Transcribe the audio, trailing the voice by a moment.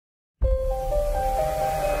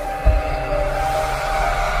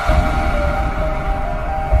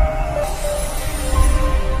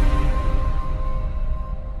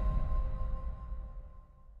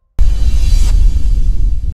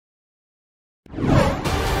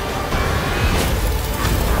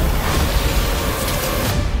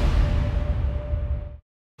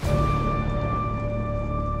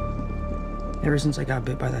Ever since I got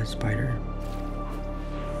bit by that spider,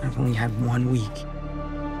 I've only had 1 week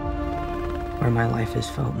where my life has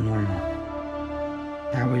felt normal.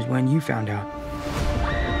 That was when you found out.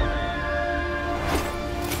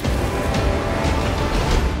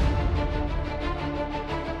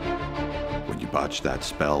 When you botched that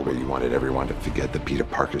spell where you wanted everyone to forget the Peter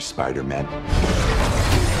Parker Spider-Man,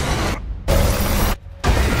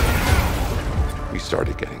 we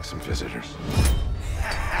started getting some visitors.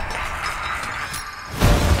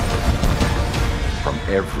 From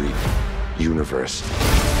every universe.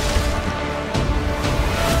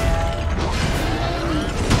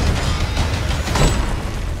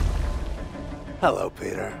 Hello,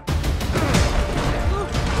 Peter.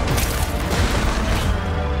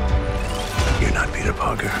 You're not Peter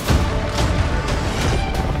Parker.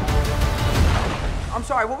 I'm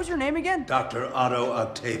sorry, what was your name again? Dr. Otto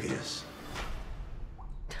Octavius.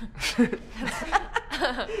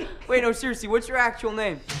 Wait, no, seriously, what's your actual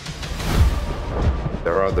name?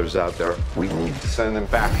 There are others out there. We need to send them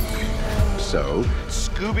back. So,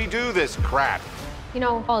 Scooby-Doo this crap. You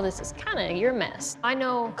know, all this is kind of your mess. I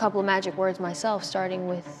know a couple of magic words myself, starting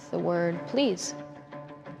with the word please.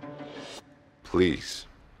 Please,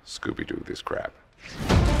 Scooby-Doo this crap.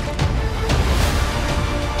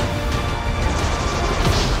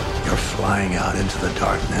 You're flying out into the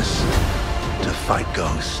darkness to fight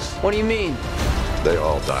ghosts. What do you mean? They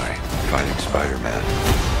all die fighting Spider-Man.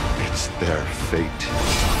 It's their fate.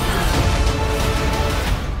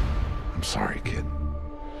 I'm sorry, kid.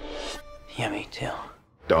 Yeah, me too.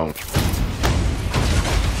 Don't.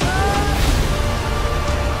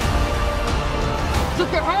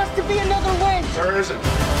 Look, there has to be another way! There isn't.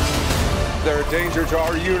 They're a danger to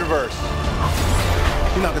our universe.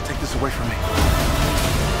 You're not gonna take this away from me.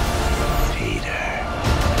 Peter,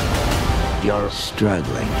 you're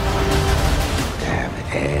struggling to have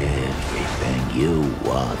everything you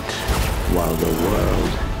want while the world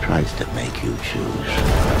tries to make you choose.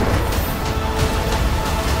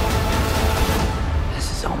 This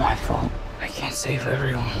is all my fault. I can't save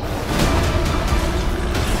everyone.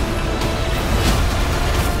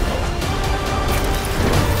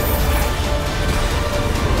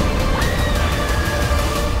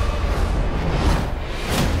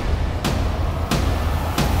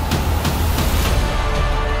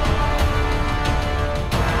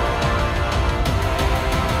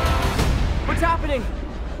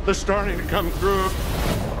 They're starting to come through,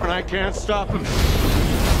 and I can't stop them.